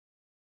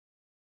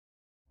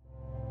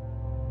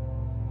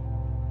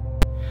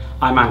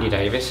I'm Andy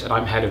Davis and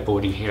I'm head of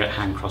boarding here at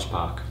Handcross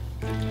Park.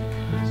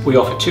 We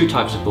offer two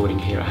types of boarding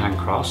here at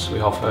Handcross. We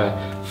offer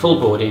full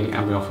boarding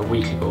and we offer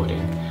weekly boarding.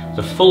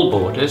 The full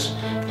boarders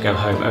go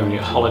home only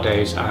at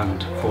holidays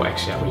and for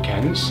extra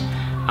weekends,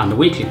 and the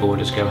weekly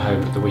boarders go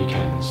home at the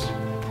weekends.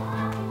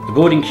 The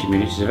boarding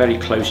community is a very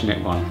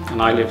close-knit one,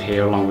 and I live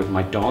here along with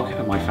my dog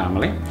and my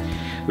family.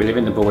 We live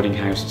in the boarding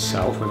house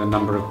itself with a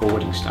number of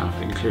boarding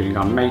staff, including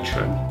our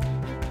matron.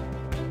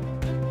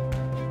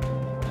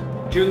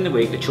 During the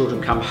week, the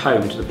children come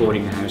home to the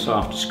boarding house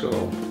after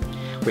school.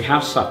 We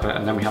have supper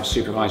and then we have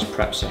supervised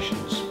prep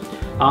sessions.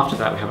 After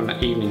that, we have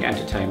an evening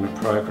entertainment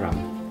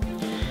programme.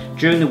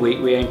 During the week,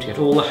 we aim to get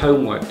all the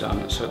homework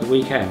done, so at the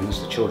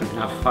weekends, the children can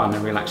have fun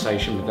and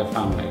relaxation with their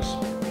families.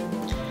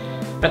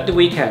 At the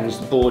weekends,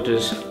 the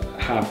boarders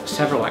have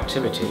several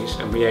activities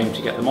and we aim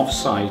to get them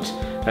off-site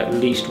at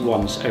least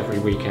once every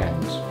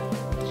weekend.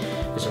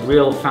 There's a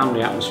real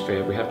family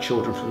atmosphere. We have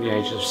children from the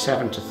ages of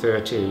 7 to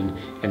 13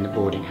 in the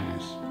boarding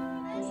house.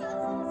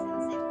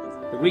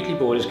 The weekly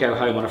boarders go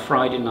home on a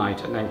Friday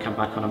night and then come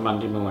back on a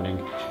Monday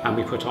morning, and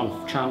we put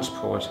on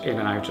transport in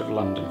and out of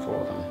London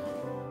for them.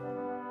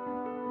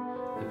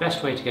 The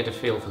best way to get a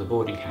feel for the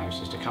boarding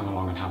house is to come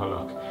along and have a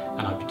look,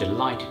 and I'd be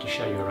delighted to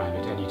show you around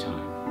at any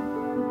time.